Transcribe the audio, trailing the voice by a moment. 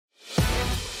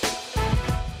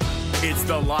It's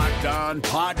the Locked On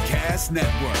Podcast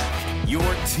Network, your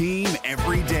team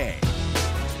every day.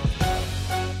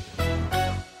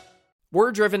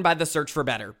 We're driven by the search for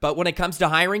better, but when it comes to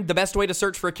hiring, the best way to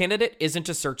search for a candidate isn't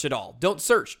to search at all. Don't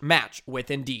search, match with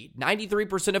Indeed.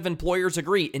 93% of employers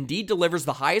agree Indeed delivers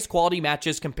the highest quality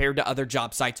matches compared to other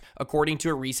job sites, according to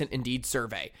a recent Indeed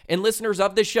survey. And listeners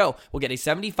of this show will get a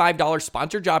 $75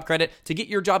 sponsored job credit to get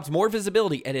your jobs more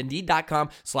visibility at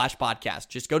Indeed.com/podcast.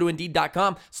 Just go to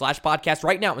Indeed.com/podcast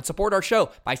right now and support our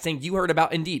show by saying you heard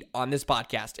about Indeed on this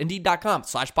podcast.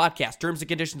 Indeed.com/podcast. Terms and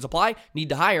conditions apply. Need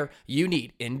to hire? You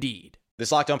need Indeed.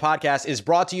 This Locked On Podcast is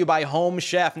brought to you by Home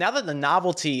Chef. Now that the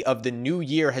novelty of the new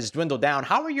year has dwindled down,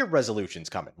 how are your resolutions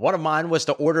coming? One of mine was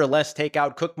to order less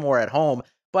takeout, cook more at home,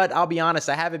 but I'll be honest,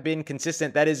 I haven't been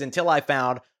consistent. That is until I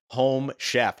found Home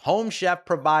Chef. Home Chef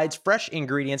provides fresh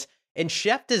ingredients and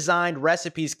chef-designed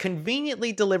recipes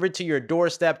conveniently delivered to your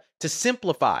doorstep to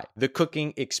simplify the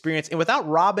cooking experience and without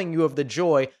robbing you of the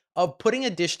joy of putting a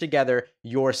dish together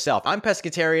yourself. I'm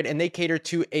pescatarian and they cater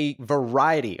to a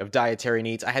variety of dietary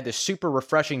needs. I had this super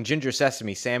refreshing ginger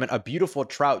sesame salmon, a beautiful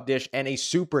trout dish, and a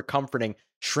super comforting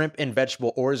shrimp and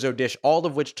vegetable orzo dish, all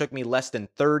of which took me less than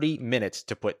 30 minutes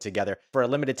to put together. For a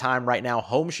limited time right now,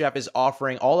 Home Chef is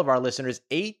offering all of our listeners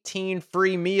 18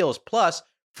 free meals plus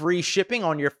free shipping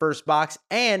on your first box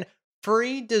and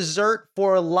free dessert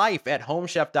for life at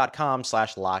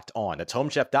homechef.com/lockedon. That's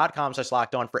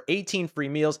homechef.com/lockedon for 18 free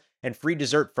meals and free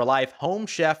dessert for life.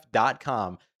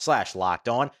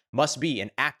 Homechef.com/lockedon. Must be an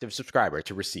active subscriber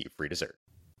to receive free dessert.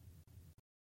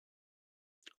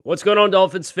 What's going on,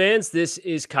 Dolphins fans? This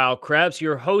is Kyle Krabs,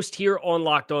 your host here on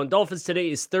Locked On Dolphins.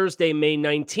 Today is Thursday, May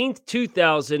 19th,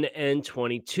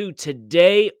 2022.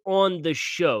 Today on the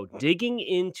show, digging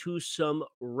into some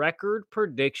record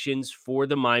predictions for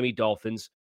the Miami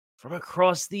Dolphins from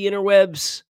across the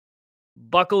interwebs.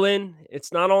 Buckle in.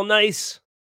 It's not all nice,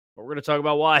 but we're going to talk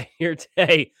about why here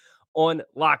today on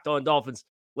Locked On Dolphins.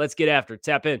 Let's get after it.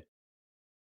 Tap in.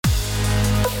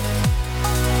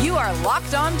 You are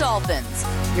Locked On Dolphins,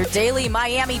 your daily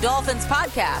Miami Dolphins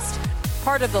podcast,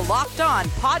 part of the Locked On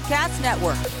Podcast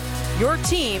Network, your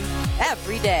team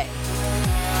every day.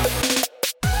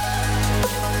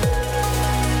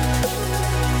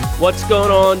 What's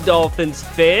going on, Dolphins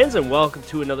fans, and welcome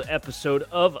to another episode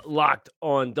of Locked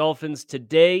On Dolphins.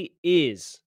 Today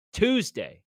is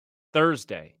Thursday,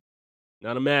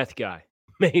 not a math guy,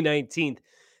 May 19th,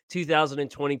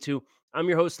 2022. I'm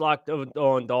your host, Locked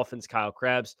On Dolphins, Kyle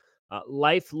Krabs,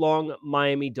 lifelong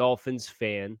Miami Dolphins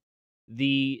fan,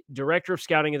 the director of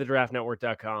scouting at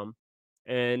thedraftnetwork.com,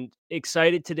 and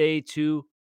excited today to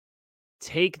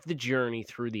take the journey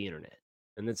through the internet.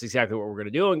 And that's exactly what we're going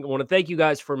to do. And I want to thank you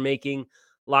guys for making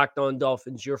Locked On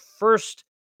Dolphins your first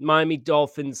Miami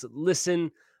Dolphins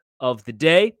listen of the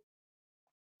day.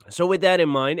 So with that in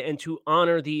mind, and to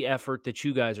honor the effort that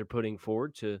you guys are putting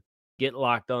forward to get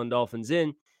Locked On Dolphins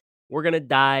in, we're going to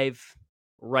dive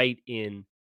right in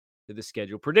to the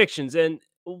schedule predictions. And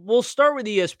we'll start with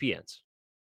ESPN's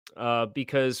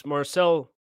because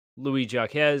Marcel Louis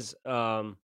Jacques,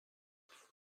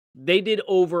 they did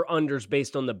over-unders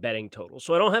based on the betting total.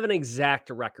 So I don't have an exact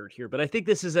record here, but I think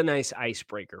this is a nice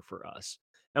icebreaker for us.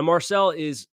 And Marcel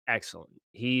is excellent.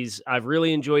 I've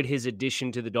really enjoyed his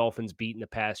addition to the Dolphins beat in the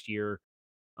past year.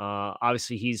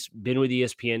 Obviously, he's been with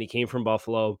ESPN. He came from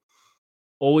Buffalo.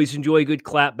 Always enjoy a good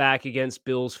clap back against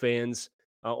Bills fans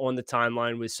on the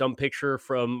timeline with some picture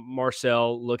from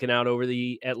Marcel looking out over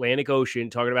the Atlantic Ocean,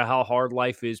 talking about how hard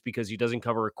life is because he doesn't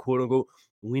cover a quote-unquote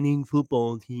winning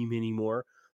football team anymore.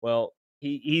 Well,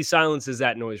 he silences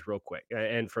that noise real quick.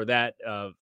 And for that,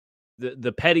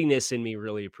 the pettiness in me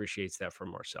really appreciates that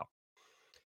from Marcel.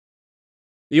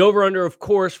 The over-under, of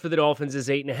course, for the Dolphins is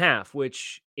 8.5,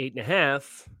 which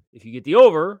 8.5, if you get the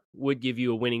over, would give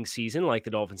you a winning season like the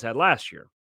Dolphins had last year,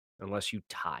 unless you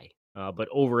tie. But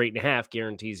over 8.5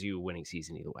 guarantees you a winning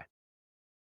season either way.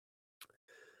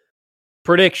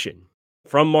 Prediction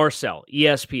from Marcel,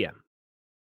 ESPN.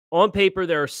 On paper,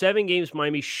 there are 7 games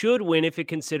Miami should win if it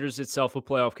considers itself a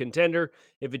playoff contender.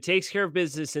 If it takes care of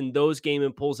business in those games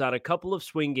and pulls out a couple of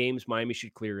swing games, Miami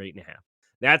should clear 8.5.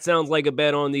 That sounds like a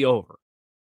bet on the over,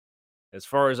 as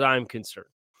far as I'm concerned.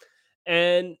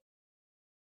 And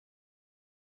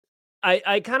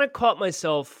I kind of caught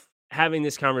myself having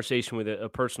this conversation with a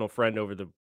personal friend over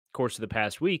the course of the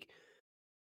past week.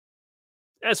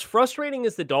 As frustrating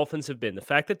as the Dolphins have been, the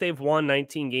fact that they've won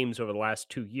 19 games over the last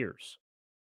 2 years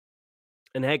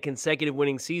and had consecutive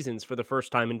winning seasons for the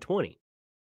first time in 20.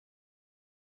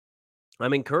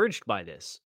 I'm encouraged by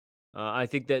this. I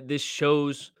think that this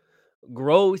shows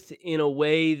growth in a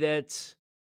way that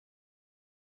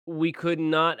we could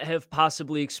not have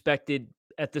possibly expected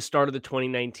at the start of the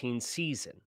 2019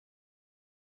 season.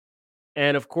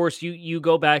 And of course, you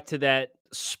go back to that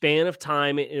span of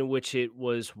time in which it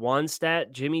was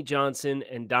Wannstedt, Jimmy Johnson,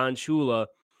 and Don Shula.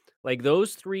 Like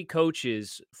those three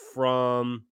coaches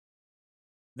from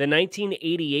the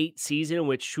 1988 season in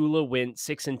which Shula went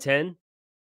 6-10,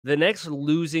 the next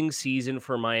losing season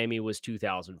for Miami was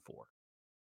 2004.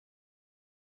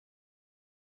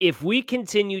 If we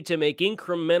continue to make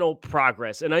incremental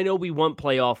progress, and I know we want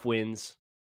playoff wins,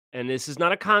 and this is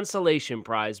not a consolation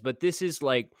prize, but this is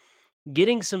like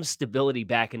getting some stability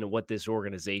back into what this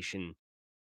organization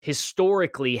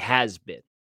historically has been.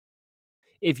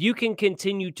 If you can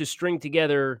continue to string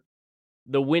together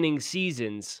the winning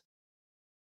seasons,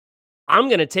 I'm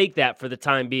going to take that for the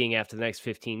time being after the next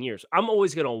 15 years. I'm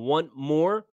always going to want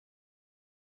more,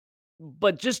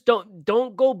 but just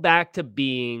don't go back to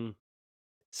being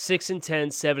 6-10,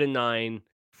 7-9,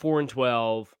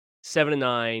 4-12,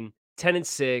 7-9,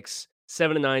 10-6,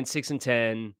 7-9,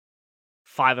 6-10,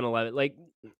 5-11. Like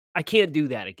I can't do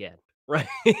that again, right?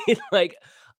 Like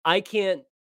I can't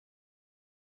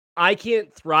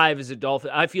thrive as a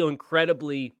Dolphin. I feel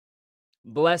incredibly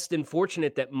blessed and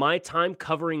fortunate that my time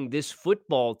covering this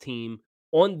football team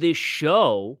on this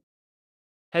show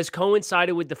has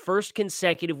coincided with the first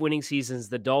consecutive winning seasons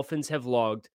the Dolphins have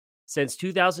logged since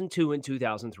 2002 and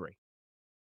 2003.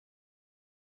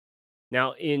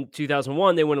 Now, in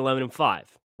 2001, they went 11-5,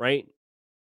 right?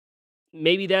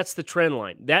 Maybe that's the trend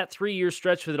line. That 3-year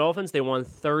stretch for the Dolphins, they won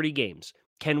 30 games.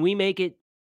 Can we make it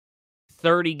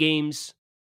 30 games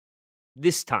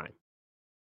this time?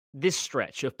 This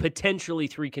stretch of potentially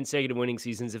 3 consecutive winning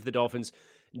seasons if the Dolphins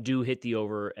do hit the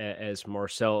over, as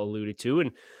Marcel alluded to.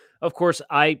 And, of course,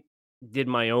 I did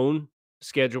my own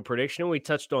schedule prediction, and we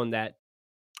touched on that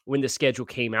when the schedule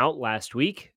came out last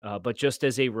week. But just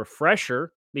as a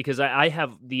refresher, because I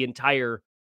have the entire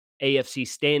AFC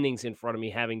standings in front of me,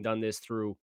 having done this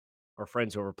through our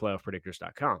friends over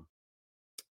playoffpredictors.com.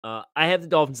 I have the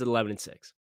Dolphins at 11-6.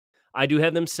 I do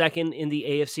have them second in the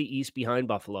AFC East behind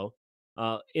Buffalo,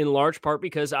 in large part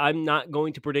because I'm not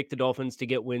going to predict the Dolphins to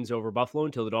get wins over Buffalo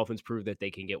until the Dolphins prove that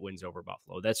they can get wins over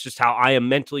Buffalo. That's just how I am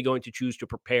mentally going to choose to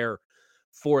prepare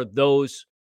for those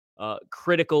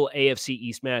critical AFC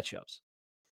East matchups.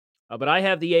 But I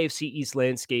have the AFC East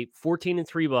landscape,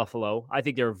 14-3 Buffalo. I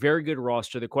think they're a very good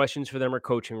roster. The questions for them are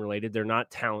coaching related. They're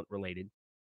not talent related.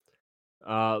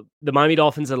 The Miami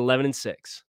Dolphins at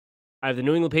 11-6. I have the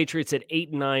New England Patriots at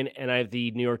 8-9, and I have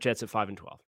the New York Jets at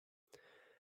 5-12.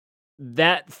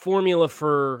 That formula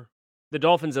for the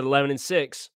Dolphins at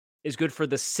 11-6 is good for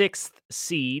the 6th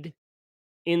seed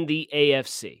in the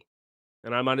AFC.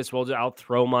 And I might as well, I'll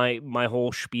throw my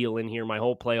whole spiel in here, my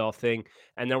whole playoff thing,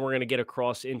 and then we're going to get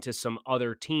across into some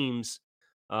other teams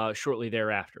shortly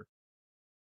thereafter.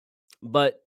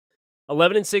 But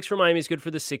 11-6 for Miami is good for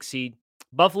the 6th seed.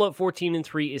 Buffalo at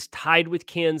 14-3 is tied with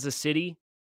Kansas City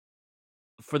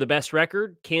for the best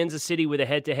record. Kansas City with a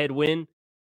head-to-head win.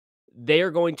 They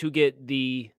are going to get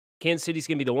Kansas City's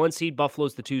going to be the 1 seed.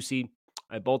 Buffalo's the 2 seed.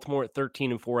 Baltimore at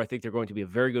 13-4. I think they're going to be a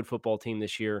very good football team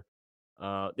this year.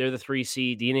 They're the 3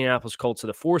 seed. The Indianapolis Colts are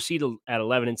the 4 seed at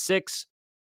 11-6.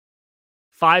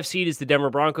 5 seed is the Denver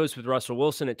Broncos with Russell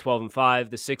Wilson at 12-5.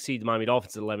 The 6 seed, the Miami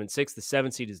Dolphins at 11-6. The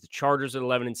 7 seed is the Chargers at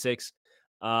 11-6.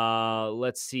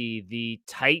 Let's see. The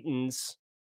Titans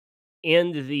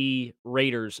and the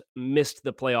Raiders missed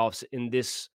the playoffs in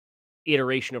this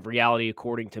iteration of reality,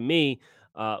 according to me,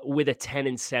 with a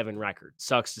 10-7 record.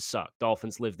 Sucks to suck.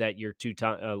 Dolphins lived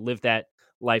that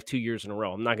life 2 years in a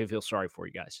row. I'm not going to feel sorry for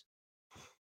you guys.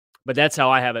 But that's how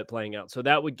I have it playing out. So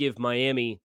that would give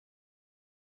Miami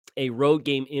a road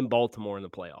game in Baltimore in the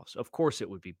playoffs. Of course it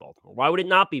would be Baltimore. Why would it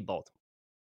not be Baltimore?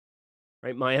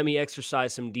 Right? Miami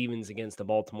exercised some demons against the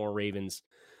Baltimore Ravens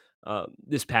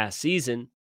this past season,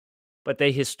 but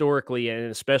they historically, and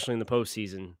especially in the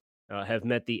postseason, have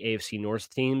met the AFC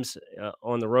North teams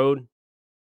on the road,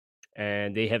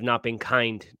 and they have not been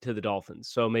kind to the Dolphins.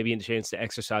 So maybe a chance to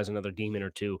exercise another demon or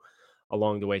two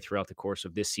along the way throughout the course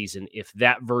of this season, if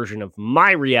that version of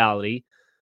my reality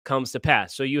comes to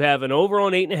pass. So you have an over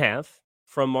on 8.5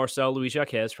 from Marcel Louis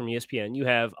Jacques from ESPN. You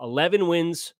have 11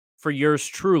 wins for yours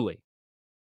truly.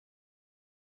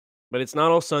 But it's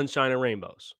not all sunshine and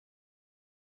rainbows.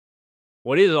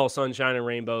 What is all sunshine and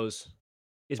rainbows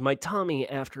is my tummy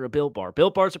after a Built Bar.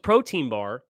 Built Bar is a protein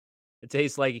bar. It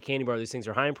tastes like a candy bar. These things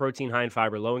are high in protein, high in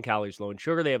fiber, low in calories, low in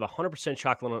sugar. They have 100%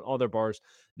 chocolate on all their bars.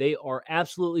 They are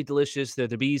absolutely delicious. They're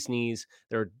the bee's knees.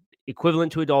 They're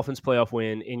equivalent to a Dolphins playoff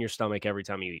win in your stomach every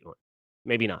time you eat one.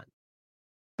 Maybe not.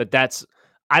 But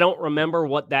I don't remember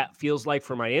what that feels like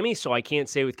for Miami, so I can't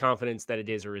say with confidence that it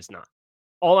is or is not.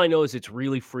 All I know is it's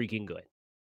really freaking good.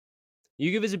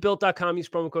 You can visit built.com, use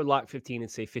promo code LOCK15 and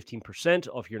save 15%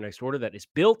 off your next order. That is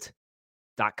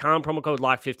built.com, promo code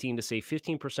LOCK15 to save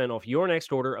 15% off your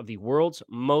next order of the world's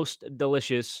most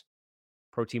delicious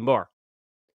protein bar.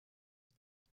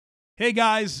 Hey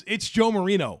guys, it's Joe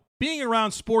Marino. Being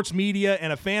around sports media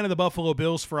and a fan of the Buffalo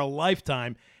Bills for a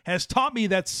lifetime has taught me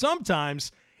that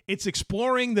sometimes it's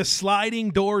exploring the sliding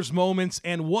doors moments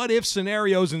and what-if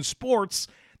scenarios in sports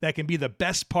that can be the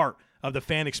best part of the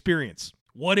fan experience.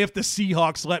 What if the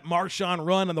Seahawks let Marshawn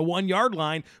run on the 1-yard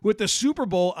line with the Super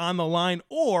Bowl on the line?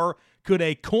 Or could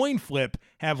a coin flip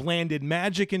have landed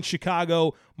Magic in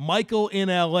Chicago, Michael in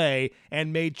LA,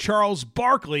 and made Charles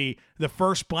Barkley the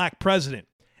first black president?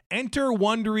 Enter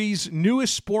Wondery's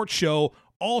newest sports show,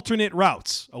 Alternate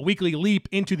Routes, a weekly leap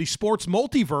into the sports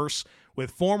multiverse with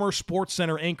former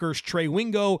SportsCenter anchors Trey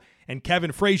Wingo and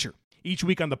Kevin Frazier. Each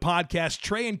week on the podcast,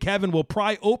 Trey and Kevin will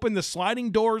pry open the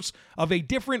sliding doors of a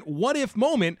different what-if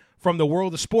moment from the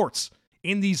world of sports.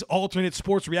 In these alternate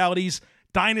sports realities,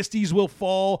 dynasties will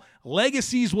fall,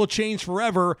 legacies will change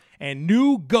forever, and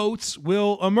new GOATs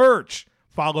will emerge.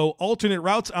 Follow Alternate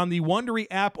Routes on the Wondery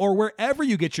app or wherever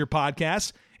you get your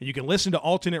podcasts, and you can listen to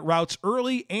Alternate Routes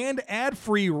early and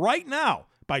ad-free right now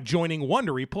by joining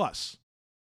Wondery Plus.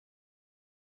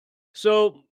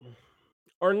 So,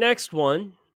 our next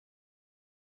one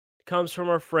comes from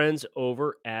our friends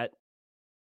over at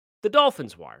the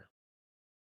Dolphins Wire.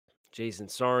 Jason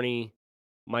Sarney,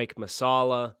 Mike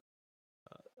Masala.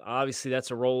 Obviously,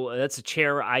 that's a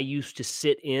chair I used to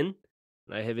sit in.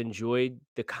 And I have enjoyed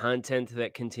the content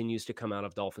that continues to come out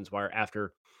of Dolphins Wire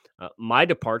after my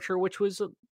departure, which was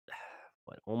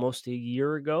almost a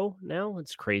year ago now.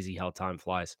 It's crazy how time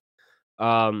flies.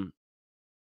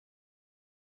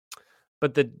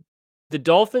 But the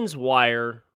Dolphins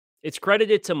Wire, it's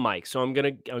credited to Mike, so I'm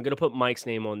gonna put Mike's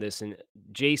name on this. And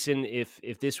Jason, if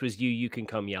this was you, you can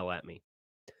come yell at me.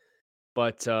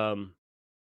 But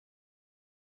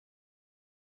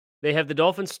they have the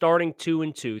Dolphins starting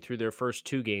 2-2 through their first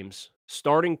 2 games,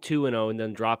 starting 2-0, and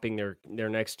then dropping their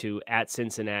next 2 at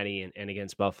Cincinnati and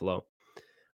against Buffalo,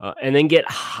 and then get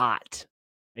hot.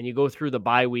 And you go through the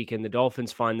bye week, and the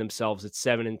Dolphins find themselves at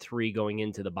 7-3 going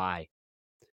into the bye.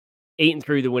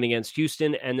 8-3 the win against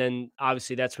Houston, and then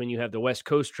obviously that's when you have the West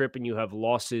Coast trip and you have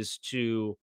losses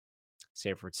to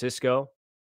San Francisco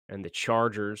and the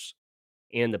Chargers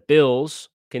and the Bills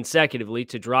consecutively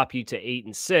to drop you to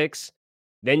 8-6.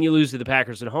 Then you lose to the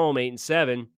Packers at home,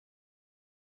 8-7.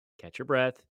 Catch your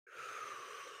breath.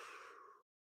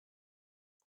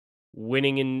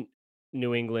 Winning in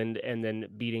New England and then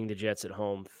beating the Jets at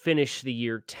home. Finish the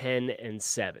year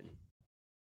 10-7.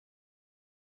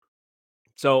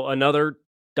 So another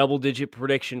double-digit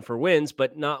prediction for wins,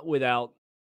 but not without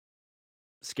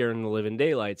scaring the living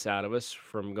daylights out of us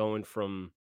from going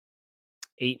from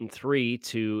 8-3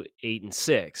 to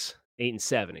 8-6,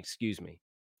 8-7, excuse me.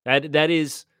 That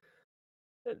is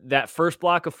that first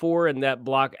block of 4 and that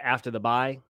block after the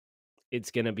bye. It's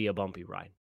going to be a bumpy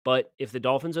ride. But if the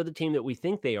Dolphins are the team that we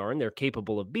think they are and they're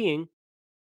capable of being,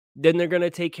 then they're going to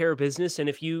take care of business. And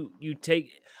if you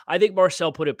take, I think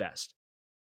Marcel put it best.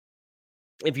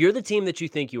 If you're the team that you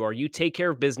think you are, you take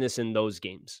care of business in those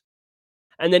games.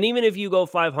 And then even if you go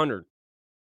 500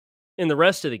 in the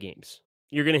rest of the games,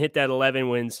 you're going to hit that 11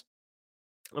 wins.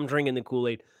 I'm drinking the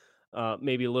Kool-Aid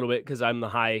maybe a little bit because I'm the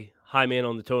high man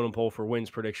on the totem pole for wins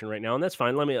prediction right now. And that's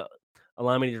fine.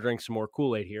 Allow me to drink some more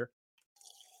Kool-Aid here.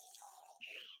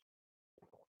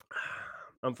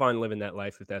 I'm fine living that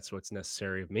life if that's what's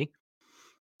necessary of me.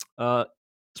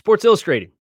 Sports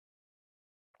Illustrated.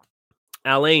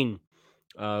 Alain,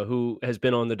 who has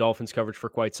been on the Dolphins coverage for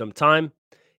quite some time.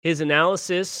 His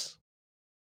analysis,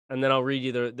 and then I'll read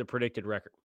you the predicted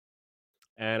record.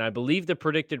 And I believe the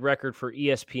predicted record for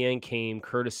ESPN came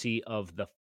courtesy of the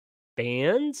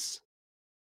fans,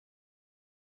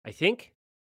 I think.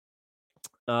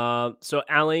 So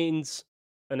Alain's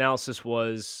analysis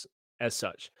was as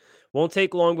such. Won't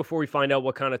take long before we find out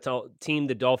what kind of team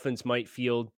the Dolphins might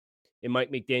field in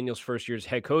Mike McDaniel's first year as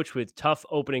head coach, with tough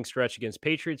opening stretch against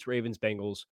Patriots, Ravens,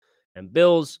 Bengals, and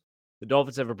Bills. The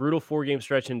Dolphins have a brutal 4-game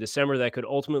stretch in December that could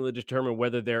ultimately determine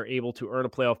whether they're able to earn a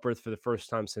playoff berth for the first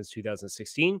time since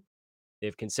 2016. They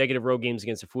have consecutive road games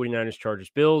against the 49ers, Chargers,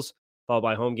 Bills, followed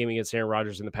by a home game against Aaron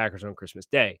Rodgers and the Packers on Christmas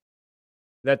Day.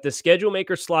 That the schedule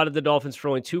maker slotted the Dolphins for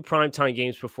only 2 primetime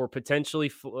games before potentially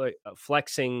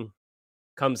flexing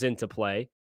comes into play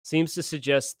seems to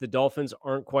suggest the Dolphins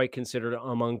aren't quite considered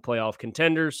among playoff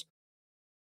contenders.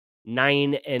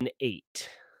 9-8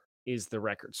 is the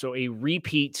record. So a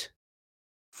repeat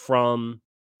from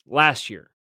last year.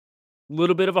 A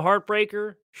little bit of a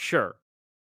heartbreaker, sure.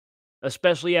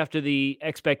 Especially after the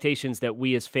expectations that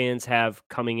we as fans have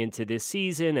coming into this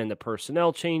season and the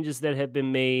personnel changes that have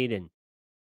been made. And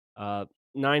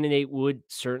 9-8 would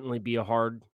certainly be a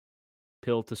hard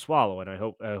pill to swallow. And I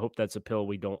hope that's a pill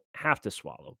we don't have to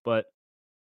swallow. But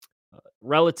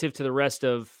relative to the rest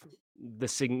of the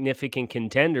significant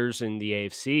contenders in the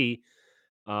AFC,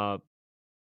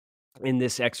 in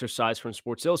this exercise from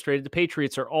Sports Illustrated, the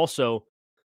Patriots are also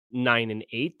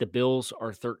 9-8. The Bills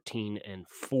are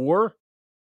 13-4.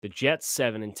 The Jets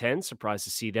 7-10. Surprised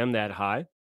to see them that high.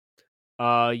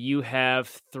 You have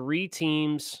four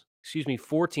teams.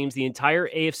 The entire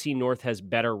AFC North has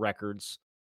better records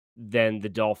than the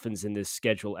Dolphins in this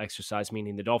schedule exercise,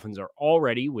 meaning the Dolphins are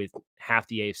already, with half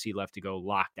the AFC left to go,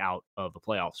 locked out of a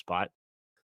playoff spot.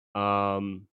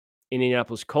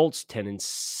 Indianapolis Colts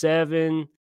 10-7.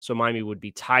 So Miami would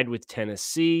be tied with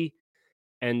Tennessee.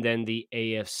 And then the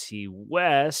AFC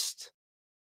West,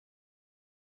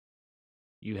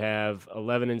 you have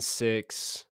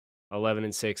 11-6,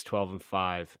 11-6,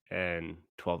 12-5, and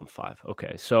 12-5.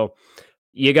 Okay, so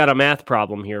you got a math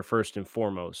problem here first and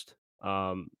foremost.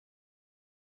 But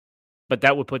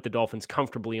that would put the Dolphins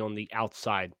comfortably on the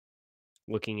outside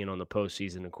looking in on the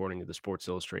postseason, according to the Sports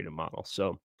Illustrated model.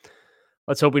 So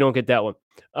let's hope we don't get that one.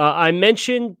 I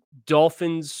mentioned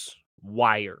Dolphins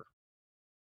Wire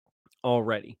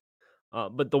already.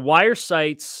 But the Wire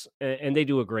sites, and they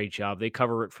do a great job. They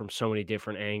cover it from so many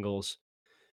different angles.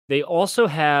 They also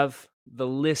have the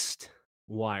List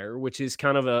Wire, which is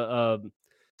kind of a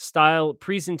style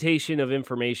presentation of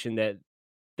information that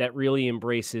really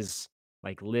embraces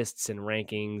like lists and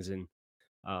rankings. And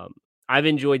I've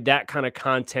enjoyed that kind of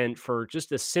content for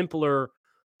just a simpler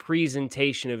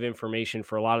presentation of information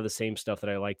for a lot of the same stuff that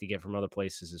I like to get from other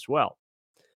places as well.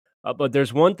 But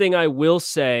there's one thing I will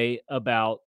say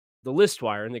about the List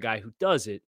Wire and the guy who does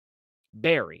it,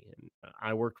 Barry. And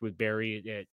I worked with Barry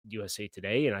at USA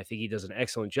Today, and I think he does an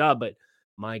excellent job. But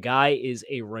my guy is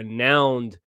a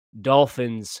renowned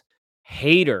Dolphins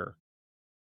hater,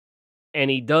 and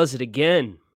he does it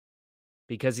again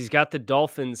because he's got the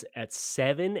Dolphins at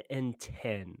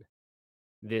 7-10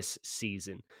 this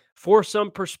season. For some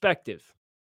perspective,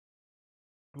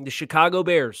 the Chicago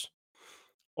Bears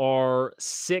are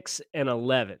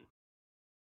 6-11.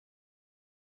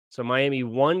 So Miami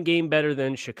one game better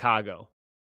than Chicago.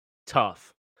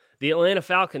 Tough. The Atlanta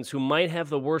Falcons, who might have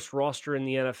the worst roster in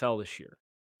the NFL this year,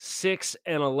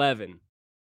 6-11.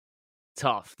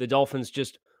 Tough. The Dolphins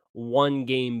just one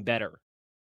game better.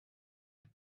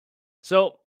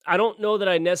 So I don't know that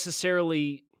I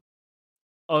necessarily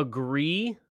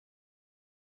agree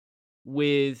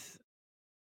with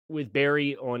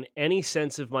Barry on any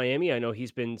sense of Miami. I know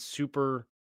he's been super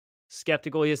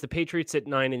skeptical. He has the Patriots at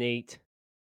 9-8.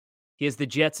 He has the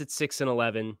Jets at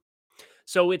 6-11.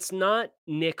 So it's not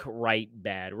Nick Wright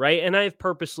bad, right? And I've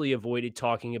purposely avoided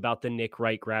talking about the Nick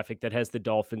Wright graphic that has the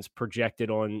Dolphins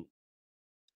projected on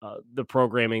the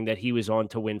programming that he was on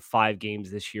to win 5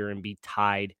 games this year and be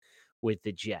tied with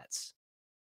the Jets.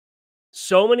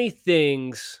 So many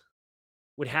things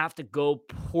would have to go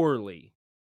poorly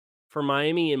for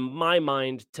Miami, in my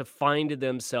mind, to find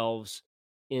themselves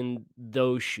in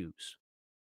those shoes.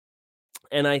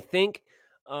 And I think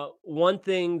one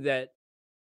thing that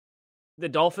the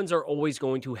Dolphins are always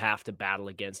going to have to battle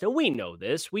against, and we know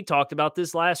this, we talked about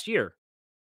this last year.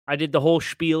 I did the whole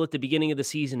spiel at the beginning of the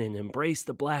season and embrace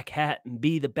the black hat and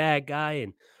be the bad guy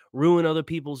and ruin other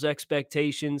people's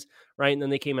expectations, right? And then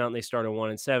they came out and they started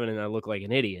 1-7, and I looked like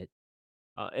an idiot.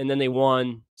 And then they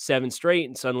won 7 straight,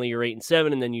 and suddenly you're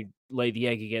 8-7, and then you lay the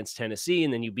egg against Tennessee,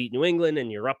 and then you beat New England,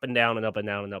 and you're up and down and up and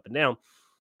down and up and down.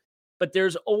 But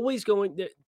there's always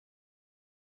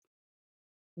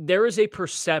there is a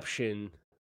perception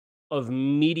of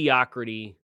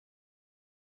mediocrity,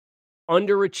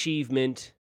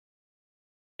 underachievement,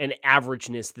 and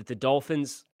averageness that the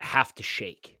Dolphins have to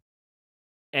shake.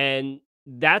 And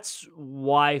that's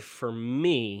why, for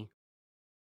me,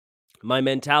 my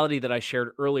mentality that I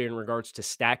shared earlier in regards to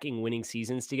stacking winning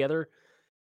seasons together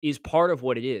is part of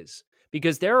what it is.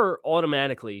 Because there are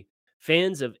automatically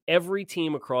fans of every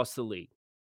team across the league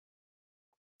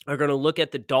are going to look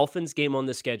at the Dolphins game on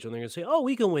the schedule and they're going to say, oh,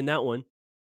 we can win that one.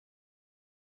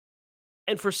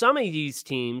 And for some of these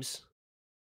teams,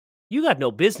 you got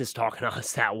no business talking to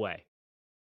us that way.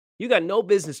 You got no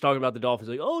business talking about the Dolphins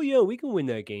like, oh, yeah, we can win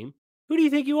that game. Who do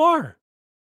you think you are?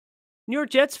 New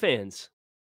York Jets fans.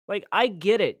 Like, I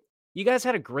get it. You guys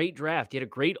had a great draft. You had a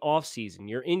great offseason.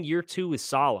 You're in year 2 with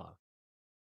Saleh.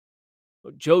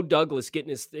 Joe Douglas getting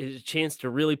his chance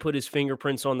to really put his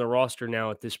fingerprints on the roster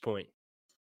now at this point.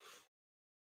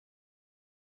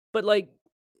 But, like,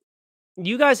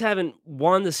 you guys haven't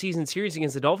won the season series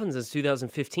against the Dolphins since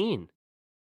 2015.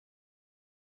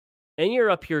 And you're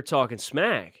up here talking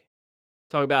smack.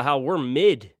 Talking about how we're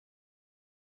mid.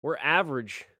 We're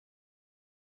average.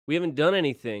 We haven't done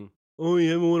anything. Oh,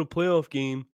 you haven't won a playoff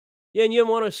game. Yeah, and you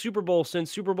haven't won a Super Bowl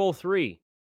since Super Bowl III.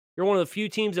 You're one of the few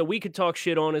teams that we could talk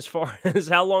shit on as far as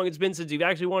how long it's been since you've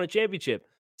actually won a championship.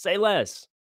 Say less.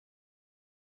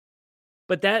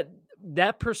 But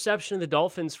that perception of the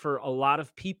Dolphins for a lot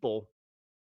of people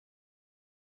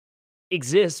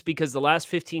exists because the last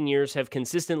 15 years have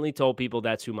consistently told people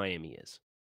that's who Miami is.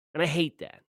 And I hate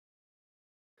that.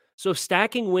 So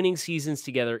stacking winning seasons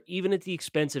together, even at the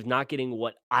expense of not getting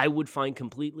what I would find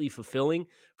completely fulfilling,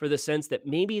 for the sense that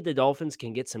maybe the Dolphins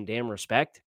can get some damn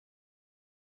respect,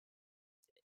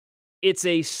 it's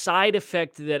a side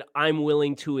effect that I'm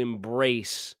willing to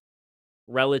embrace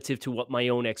relative to what my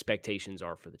own expectations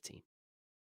are for the team.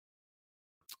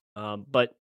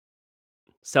 But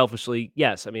selfishly,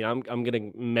 yes, I mean, I'm going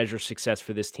to measure success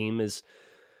for this team as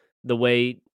the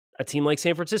way a team like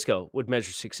San Francisco would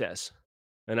measure success.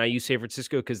 And I use San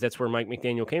Francisco because that's where Mike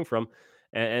McDaniel came from.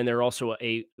 And they're also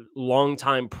a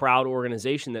longtime proud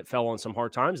organization that fell on some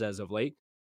hard times as of late,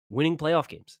 winning playoff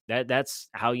games. That's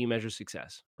how you measure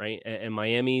success, right? And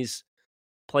Miami's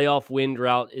playoff win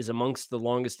drought is amongst the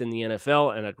longest in the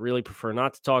NFL, and I'd really prefer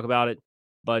not to talk about it.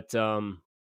 But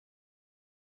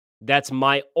that's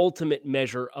my ultimate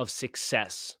measure of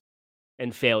success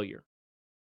and failure.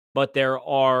 But there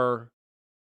are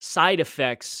side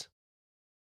effects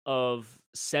of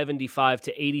 75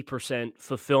 to 80%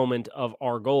 fulfillment of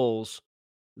our goals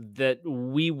that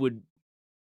we would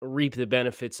reap the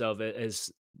benefits of it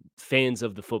as fans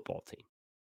of the football team.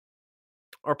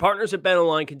 Our partners at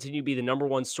BetOnline continue to be the number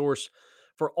one source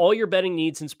for all your betting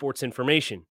needs and sports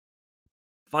information.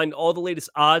 Find all the latest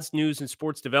odds, news, and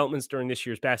sports developments during this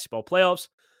year's basketball playoffs,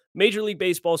 Major League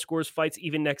Baseball scores, fights,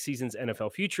 even next season's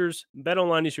NFL futures.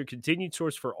 BetOnline is your continued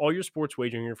source for all your sports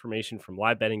wagering information from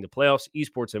live betting to playoffs,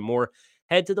 esports, and more.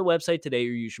 Head to the website today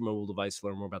or use your mobile device to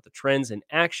learn more about the trends in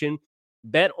action.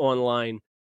 BetOnline,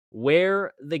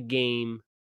 where the game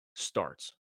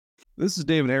starts. This is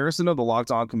David Harrison of the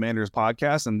Locked On Commanders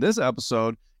podcast, and this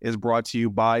episode is brought to you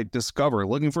by Discover.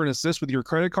 Looking for an assist with your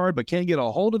credit card but can't get a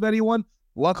hold of anyone?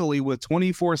 Luckily, with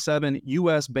 24/7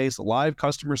 U.S.-based live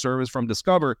customer service from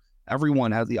Discover,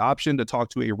 everyone has the option to talk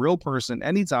to a real person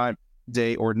anytime,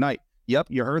 day or night. Yep,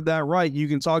 you heard that right. You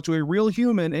can talk to a real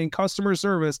human in customer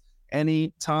service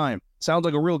anytime. Sounds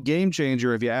like a real game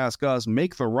changer if you ask us.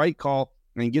 Make the right call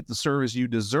and get the service you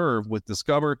deserve with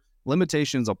Discover.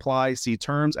 Limitations apply. See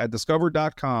terms at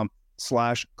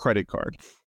discover.com/creditcard.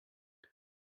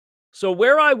 So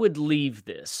where I would leave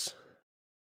this,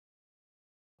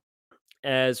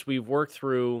 as we've worked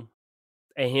through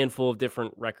a handful of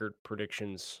different record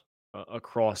predictions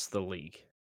across the league,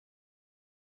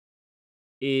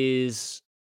 is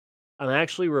I'm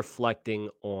actually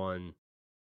reflecting on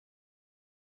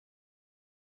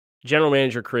General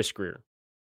Manager Chris Grier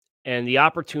and the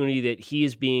opportunity that he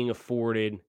is being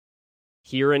afforded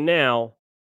here and now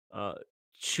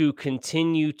to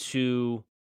continue to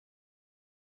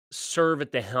serve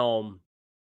at the helm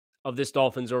of this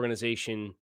Dolphins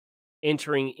organization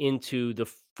entering into the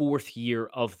fourth year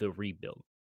of the rebuild.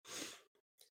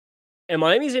 And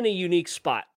Miami's in a unique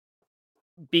spot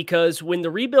because when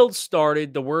the rebuild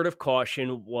started, the word of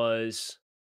caution was,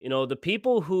 the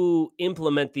people who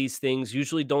implement these things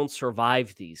usually don't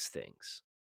survive these things,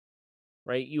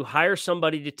 right? You hire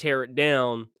somebody to tear it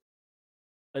down,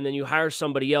 and then you hire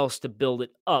somebody else to build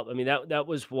it up. I mean, that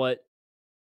was what,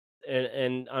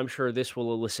 and I'm sure this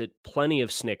will elicit plenty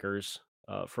of snickers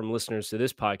from listeners to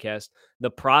this podcast.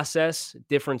 The process,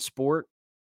 different sport,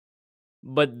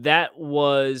 but there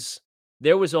was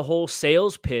a whole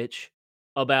sales pitch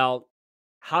about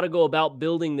how to go about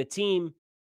building the team.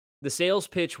 The sales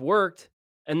pitch worked,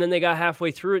 and then they got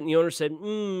halfway through it, and the owner said,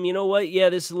 you know what? Yeah,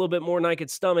 this is a little bit more than I could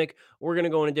stomach. We're going to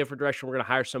go in a different direction. We're going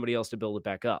to hire somebody else to build it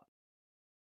back up.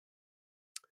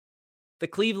 The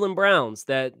Cleveland Browns,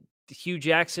 that Hugh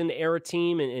Jackson era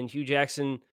team, and Hugh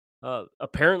Jackson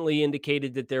apparently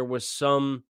indicated that there was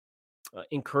some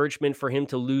encouragement for him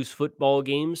to lose football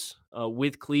games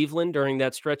with Cleveland during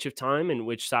that stretch of time in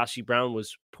which Sashi Brown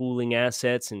was pooling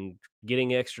assets and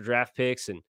getting extra draft picks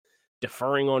and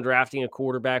deferring on drafting a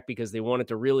quarterback because they wanted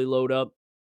to really load up.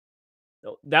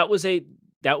 That was a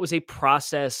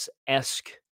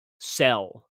process-esque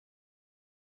sell.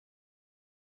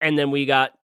 And then we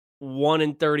got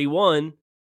 1-31,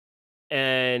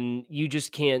 and you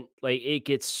just can't, it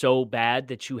gets so bad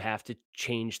that you have to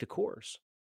change the course.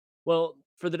 Well,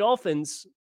 for the Dolphins,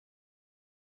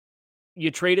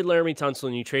 you traded Laramie Tunsil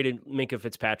and you traded Minka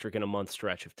Fitzpatrick in a month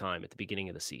stretch of time at the beginning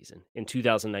of the season in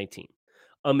 2019,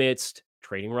 amidst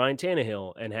trading Ryan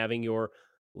Tannehill and having your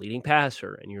leading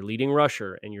passer and your leading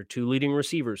rusher and your two leading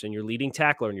receivers and your leading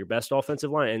tackler and your best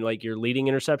offensive line and like your leading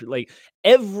interceptor. Like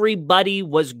everybody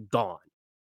was gone.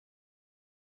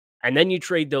 And then you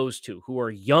trade those two who are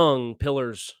young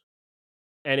pillars.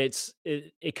 And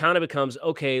it kind of becomes,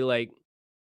 okay, like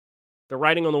the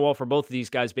writing on the wall for both of these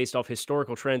guys based off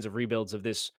historical trends of rebuilds of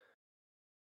this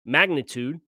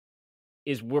magnitude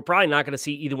is we're probably not going to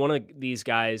see either one of these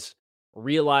guys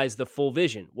realize the full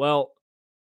vision. Well,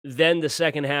 then the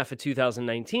second half of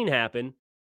 2019 happened,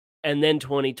 and then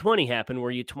 2020 happened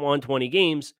where you won 20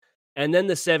 games, and then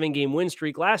the 7-game win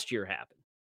streak last year happened.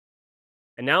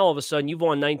 And now all of a sudden you've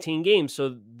won 19 games.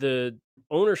 So the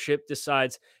ownership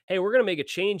decides, hey, we're going to make a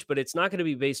change, but it's not going to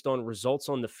be based on results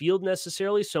on the field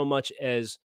necessarily so much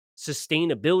as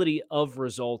sustainability of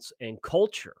results and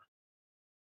culture.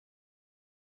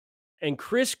 And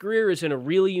Chris Grier is in a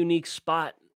really unique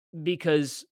spot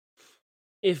because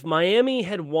if Miami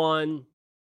had won,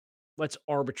 let's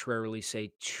arbitrarily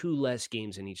say 2 less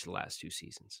games in each of the last 2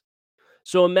 seasons.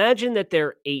 So imagine that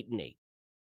they're 8-8.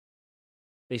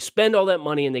 They spend all that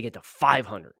money and they get to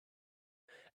 500.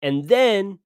 And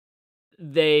then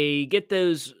they get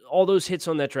all those hits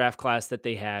on that draft class that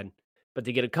they had, but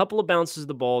they get a couple of bounces of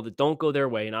the ball that don't go their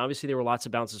way. And obviously there were lots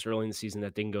of bounces early in the season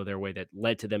that didn't go their way that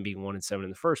led to them being 1-7 in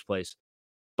the first place.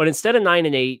 But instead of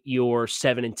 9-8, you're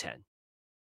 7-10.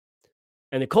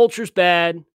 And the culture's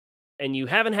bad, and you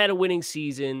haven't had a winning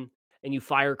season, and you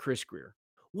fire Chris Grier.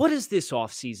 What does this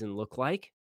offseason look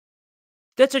like?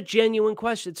 That's a genuine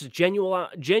question. It's a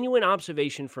genuine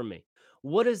observation from me.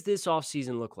 What does this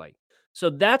offseason look like? So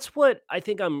that's what I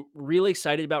think I'm really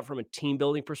excited about from a team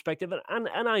building perspective. And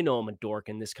I know I'm a dork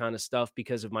in this kind of stuff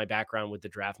because of my background with the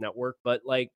Draft Network, but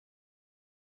like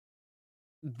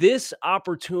this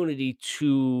opportunity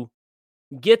to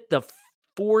get the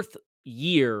 4th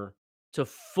year to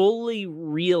fully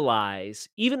realize,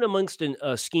 even amongst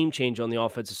a scheme change on the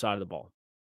offensive side of the ball,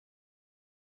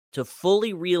 to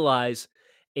fully realize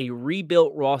a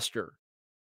rebuilt roster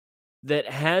that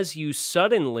has you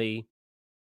suddenly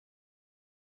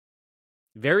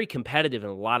very competitive in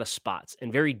a lot of spots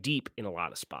and very deep in a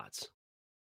lot of spots.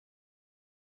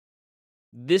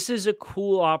 This is a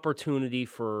cool opportunity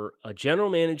for a general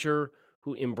manager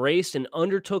who embraced and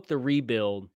undertook the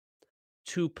rebuild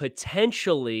to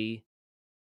potentially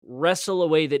wrestle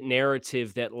away that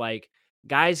narrative that like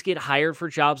guys get hired for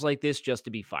jobs like this just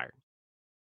to be fired.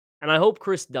 And I hope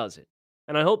Chris does it.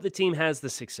 And I hope the team has the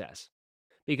success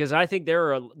because I think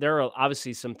there are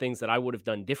obviously some things that I would have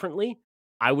done differently.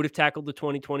 I would have tackled the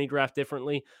 2020 draft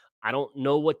differently. I don't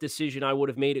know what decision I would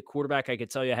have made at quarterback. I could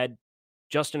tell you I had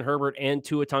Justin Herbert and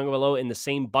Tua Tagovailoa in the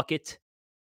same bucket.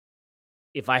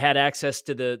 If I had access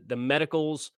to the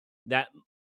medicals, that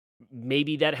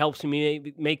maybe that helps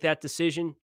me make that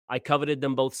decision. I coveted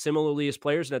them both similarly as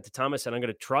players, and at the time I said I'm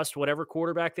going to trust whatever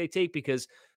quarterback they take because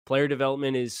player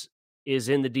development is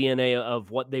in the DNA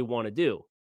of what they want to do.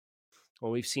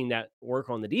 Well, we've seen that work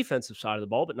on the defensive side of the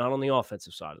ball, but not on the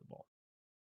offensive side of the ball.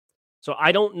 So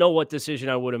I don't know what decision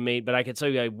I would have made, but I can tell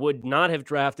you I would not have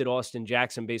drafted Austin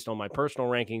Jackson based on my personal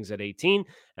rankings at 18,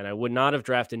 and I would not have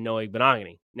drafted Noah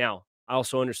Benogany. Now, I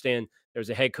also understand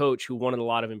there's a head coach who wanted a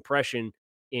lot of impression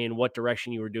in what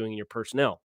direction you were doing in your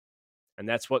personnel. And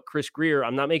that's what Chris Grier,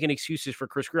 I'm not making excuses for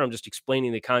Chris Grier. I'm just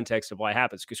explaining the context of why it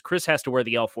happens because Chris has to wear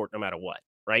the L for it no matter what,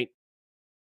 right?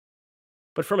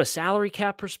 But from a salary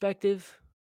cap perspective,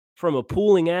 from a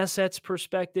pooling assets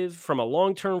perspective, from a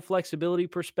long-term flexibility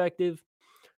perspective,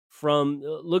 from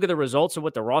look at the results of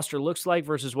what the roster looks like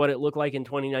versus what it looked like in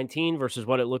 2019 versus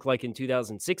what it looked like in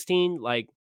 2016, like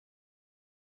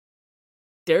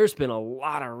there's been a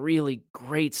lot of really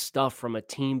great stuff from a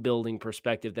team building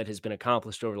perspective that has been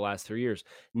accomplished over the last 3 years.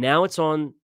 Now it's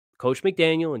on Coach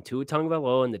McDaniel and Tua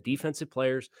Tagovailoa and the defensive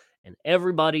players and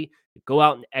everybody to go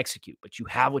out and execute, but you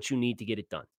have what you need to get it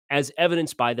done, as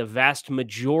evidenced by the vast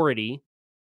majority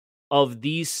of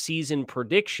these season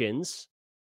predictions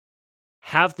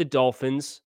have the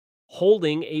Dolphins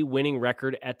holding a winning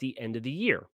record at the end of the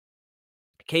year.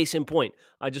 Case in point,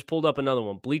 I just pulled up another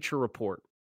one, Bleacher Report.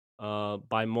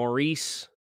 By Maurice.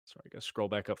 Sorry, I got to scroll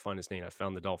back up, find his name. I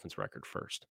found the Dolphins record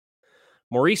first.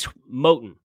 Maurice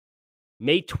Moten,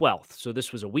 May 12th. So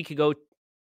this was a week ago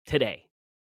today.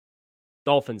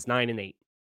 Dolphins 9-8,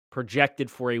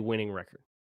 projected for a winning record.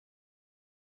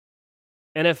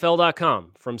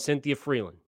 NFL.com from Cynthia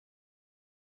Freeland.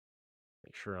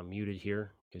 Make sure I'm muted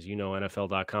here because you know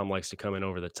NFL.com likes to come in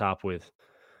over the top with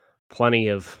plenty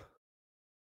of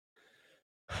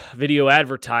video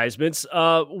advertisements.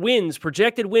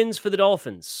 Projected wins for the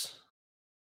Dolphins.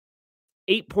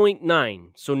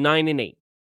 8.9, so 9-8.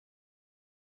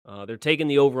 They're taking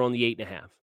the over on the 8.5.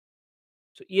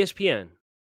 So ESPN,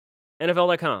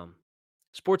 NFL.com,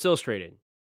 Sports Illustrated,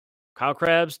 Kyle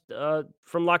Krabs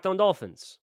from Locked On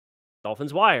Dolphins,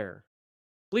 Dolphins Wire,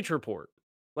 Bleacher Report,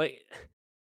 like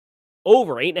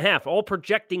over 8.5, all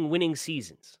projecting winning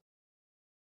seasons.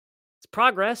 It's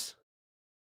progress.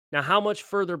 Now, how much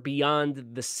further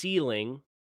beyond the ceiling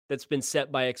that's been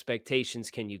set by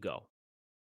expectations can you go?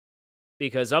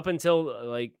 Because up until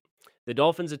like the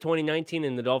Dolphins of 2019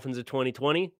 and the Dolphins of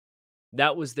 2020,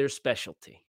 that was their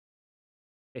specialty,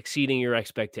 exceeding your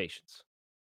expectations.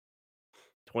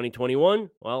 2021,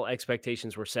 well,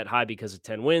 expectations were set high because of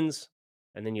 10 wins,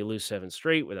 and then you lose 7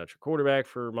 straight without your quarterback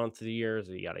for a month of the year,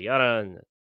 so yada, yada, and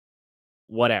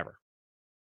whatever.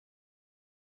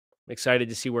 I'm excited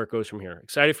to see where it goes from here.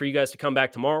 Excited for you guys to come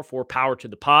back tomorrow for Power to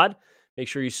the Pod. Make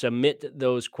sure you submit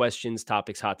those questions,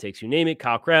 topics, hot takes, you name it.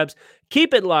 Kyle Krabs.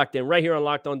 Keep it locked in right here on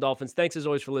Locked On Dolphins. Thanks as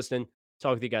always for listening.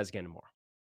 Talk with you guys again tomorrow.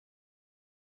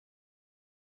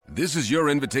 This is your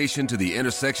invitation to the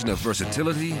intersection of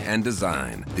versatility and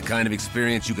design. The kind of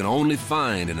experience you can only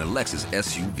find in a Lexus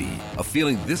SUV. A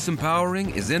feeling this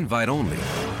empowering is invite only.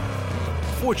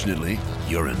 Fortunately,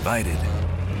 you're invited.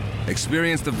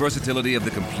 Experience the versatility of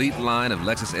the complete line of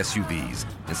Lexus SUVs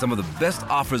and some of the best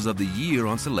offers of the year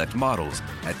on select models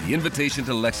at the Invitation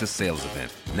to Lexus sales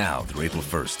event, now through April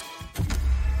 1st.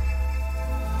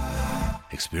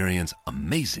 Experience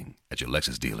amazing at your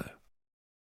Lexus dealer.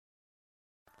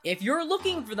 If you're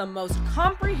looking for the most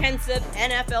comprehensive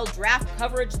NFL draft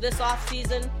coverage this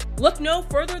offseason, look no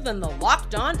further than the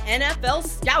Locked On NFL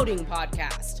Scouting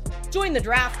Podcast. Join the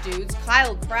draft dudes,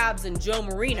 Kyle Krabs and Joe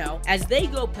Marino, as they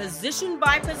go position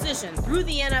by position through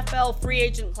the NFL free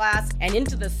agent class and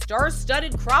into the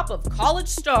star-studded crop of college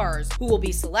stars who will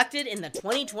be selected in the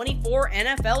 2024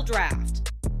 NFL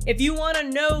Draft. If you want to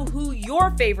know who your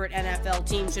favorite NFL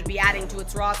team should be adding to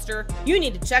its roster, you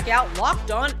need to check out Locked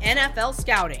On NFL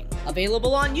Scouting,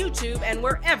 available on YouTube and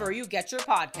wherever you get your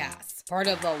podcasts. Part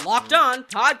of the Locked On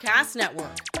Podcast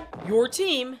Network, your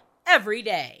team every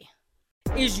day.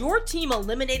 Is your team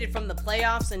eliminated from the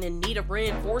playoffs and in need of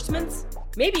reinforcements?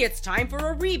 Maybe it's time for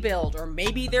a rebuild, or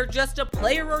maybe they're just a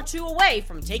player or two away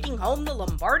from taking home the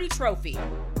Lombardi Trophy.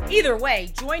 Either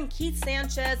way, join Keith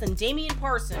Sanchez and Damian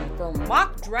Parson for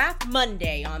Mock Draft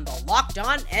Monday on the Locked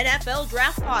On NFL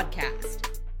Draft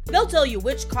Podcast. They'll tell you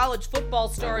which college football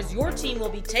stars your team will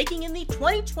be taking in the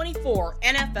 2024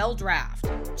 NFL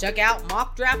Draft. Check out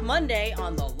Mock Draft Monday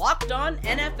on the Locked On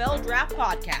NFL Draft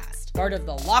Podcast, part of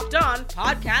the Locked On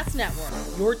Podcast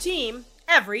Network, your team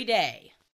every day.